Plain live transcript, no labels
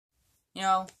You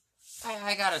know,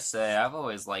 I gotta say, I've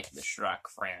always liked the Shrek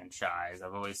franchise.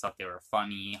 I've always thought they were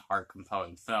funny,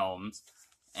 heart-compelling films.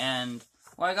 And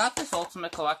when I got this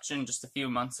Ultimate Collection just a few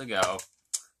months ago,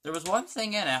 there was one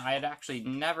thing in it I had actually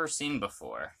never seen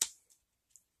before.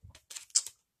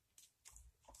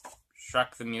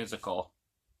 Shrek the Musical.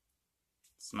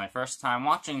 It's my first time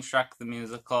watching Shrek the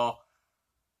Musical.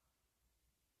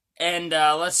 And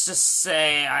let's just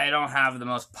say I don't have the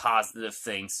most positive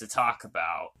things to talk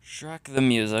about. Shrek the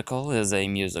Musical is a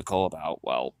musical about,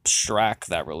 well, Shrek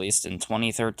that released in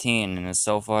 2013 and is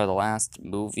so far the last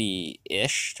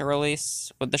movie-ish to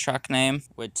release with the Shrek name,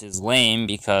 which is lame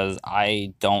because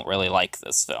I don't really like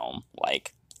this film.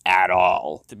 Like, at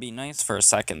all. To be nice for a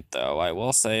second, though, I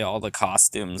will say all the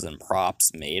costumes and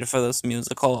props made for this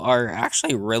musical are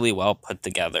actually really well put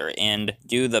together and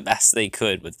do the best they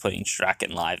could with putting Shrek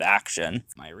in live action.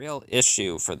 My real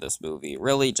issue for this movie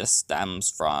really just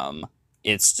stems from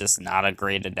it's just not a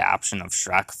great adaptation of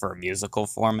Shrek for a musical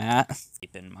format.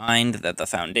 Keep in mind that the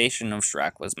foundation of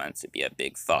Shrek was meant to be a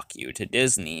big fuck you to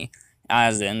Disney,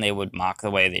 as in they would mock the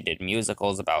way they did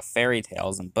musicals about fairy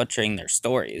tales and butchering their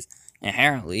stories.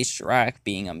 Inherently, Shrek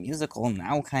being a musical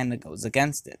now kind of goes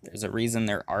against it. There's a reason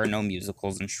there are no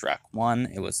musicals in Shrek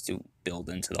 1. It was to build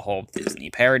into the whole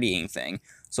Disney parodying thing.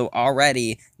 So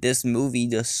already, this movie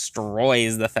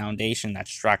destroys the foundation that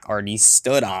Shrek already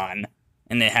stood on,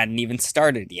 and it hadn't even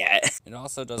started yet. It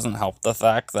also doesn't help the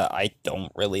fact that I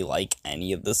don't really like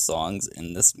any of the songs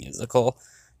in this musical.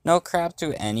 No crap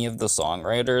to any of the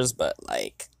songwriters, but,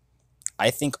 like,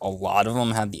 I think a lot of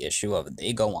them have the issue of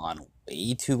they go on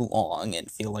way too long and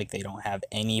feel like they don't have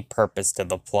any purpose to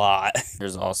the plot.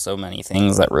 There's also many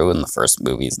things that ruin the first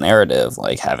movie's narrative,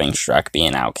 like having Shrek be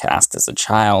an outcast as a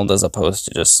child as opposed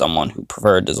to just someone who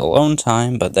preferred his alone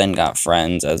time, but then got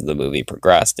friends as the movie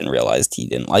progressed and realized he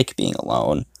didn't like being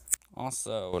alone.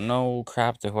 Also, no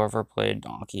crap to whoever played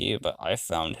Donkey, but I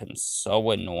found him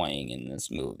so annoying in this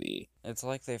movie. It's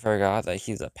like they forgot that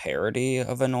he's a parody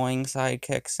of annoying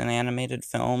sidekicks in animated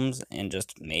films, and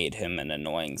just made him an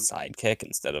annoying sidekick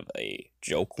instead of a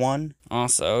joke one.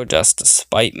 Also, just to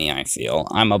spite me, I feel,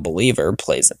 I'm a Believer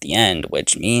plays at the end,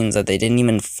 which means that they didn't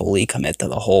even fully commit to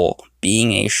the whole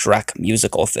being a Shrek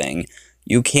musical thing.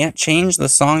 You can't change the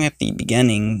song at the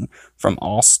beginning from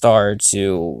All Star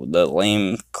to the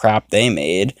lame crap they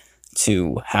made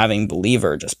to having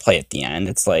Believer just play at the end.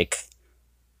 It's like,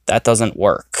 that doesn't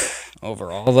work.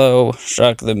 Overall, though,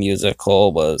 Shrek the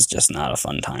Musical was just not a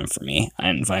fun time for me.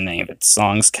 I didn't find any of its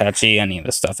songs catchy, any of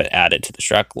the stuff it added to the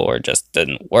Shrek lore just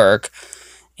didn't work,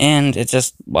 and it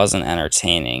just wasn't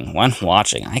entertaining. When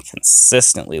watching, I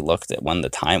consistently looked at when the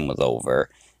time was over,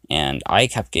 and I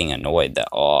kept getting annoyed that,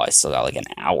 oh, I still got like an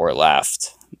hour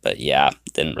left. But yeah,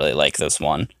 didn't really like this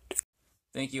one.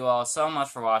 Thank you all so much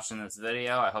for watching this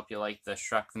video. I hope you liked the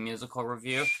Shrek the Musical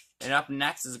review. And up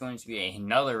next is going to be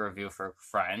another review for a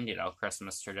friend,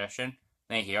 Christmas tradition.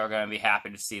 Thank you. You're going to be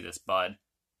happy to see this, bud.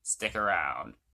 Stick around.